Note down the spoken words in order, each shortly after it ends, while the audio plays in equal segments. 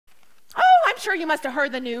sure you must have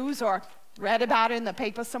heard the news or read about it in the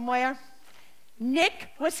paper somewhere. Nick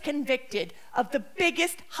was convicted of the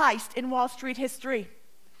biggest heist in Wall Street history.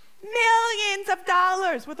 Millions of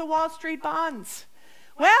dollars worth of Wall Street bonds.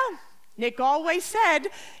 Well, Nick always said,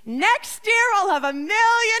 next year I'll have $1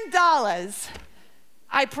 million.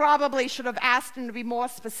 I probably should have asked him to be more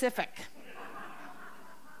specific.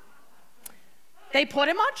 They put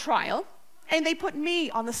him on trial, and they put me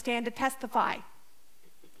on the stand to testify.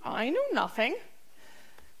 I knew nothing.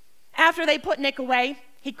 After they put Nick away,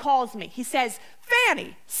 he calls me. He says,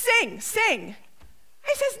 Fanny, sing, sing.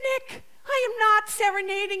 I says, Nick, I am not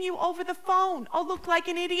serenading you over the phone. I'll look like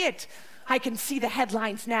an idiot. I can see the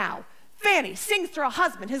headlines now. Fanny sings to her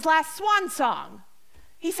husband his last swan song.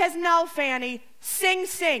 He says, no, Fanny, sing,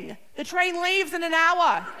 sing. The train leaves in an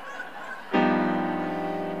hour.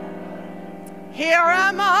 Here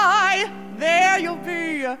am I, there you'll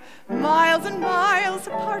be, miles and miles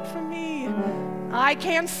apart from me. I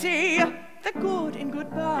can't see the good in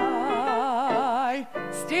goodbye.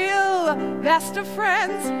 Still, best of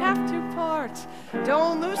friends have to part.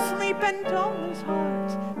 Don't lose sleep and don't lose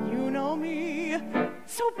heart. You know me,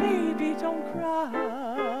 so baby, don't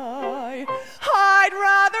cry. I'd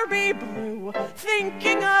rather be blue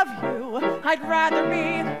thinking of you. I'd rather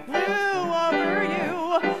be blue over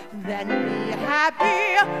you than be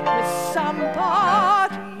happy with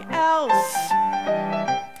somebody else.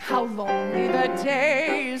 How lonely the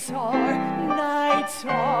days are, nights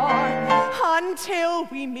are, until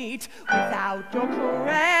we meet without your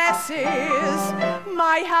caresses.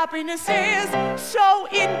 My happiness is so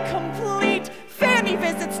incomplete. Fanny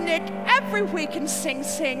visits Nick every week and sing,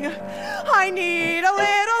 sing. I need a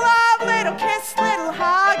little love, little kiss, little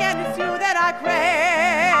hug, and it's you that I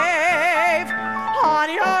crave.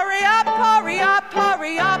 Honey, hurry up, hurry up,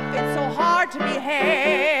 hurry up. It's so hard to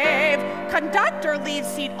behave. Conductor leaves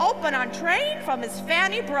seat open on train from his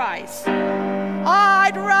Fanny Brice.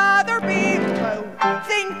 I'd rather be blue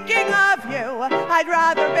thinking of you. I'd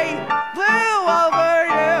rather be blue over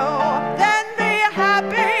you than be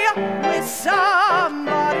happy with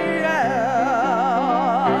somebody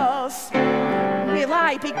else. Will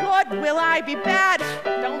I be good? Will I be bad?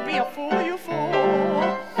 Don't be a fool, you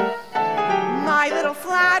fool. My little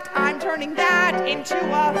flat, I'm turning that into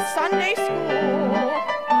a Sunday school.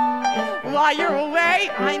 While you're away,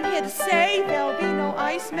 I'm here to say there'll be no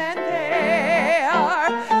Iceman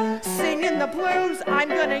there. Singing the blues, I'm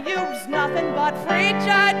gonna use nothing but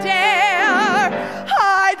Frigidaire.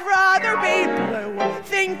 I'd rather be blue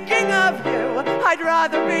thinking of you. I'd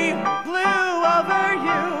rather be blue over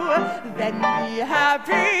you than be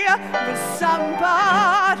happy with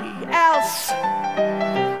somebody else.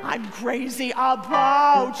 I'm crazy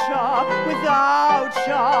about ya, without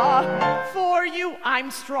ya. For you,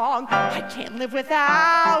 I'm strong. I can't live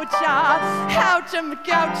without ya. Out ya,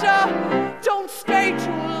 McGoucha, don't stay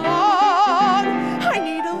too long. I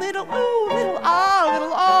need a little ooh, little ah,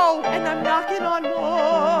 little oh, and I'm knocking on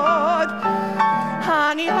wood.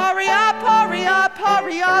 Honey, hurry up, hurry up,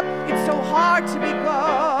 hurry up. It's so hard to be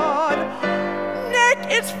good.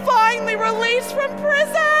 Nick is finally released from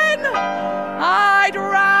prison. I'd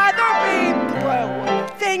rather be blue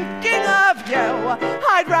thinking of you.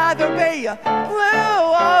 I'd rather be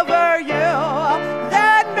blue over you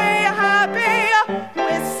than be happy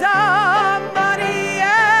with somebody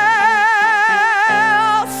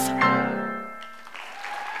else.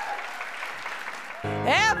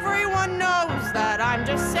 Everyone knows that I'm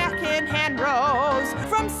just second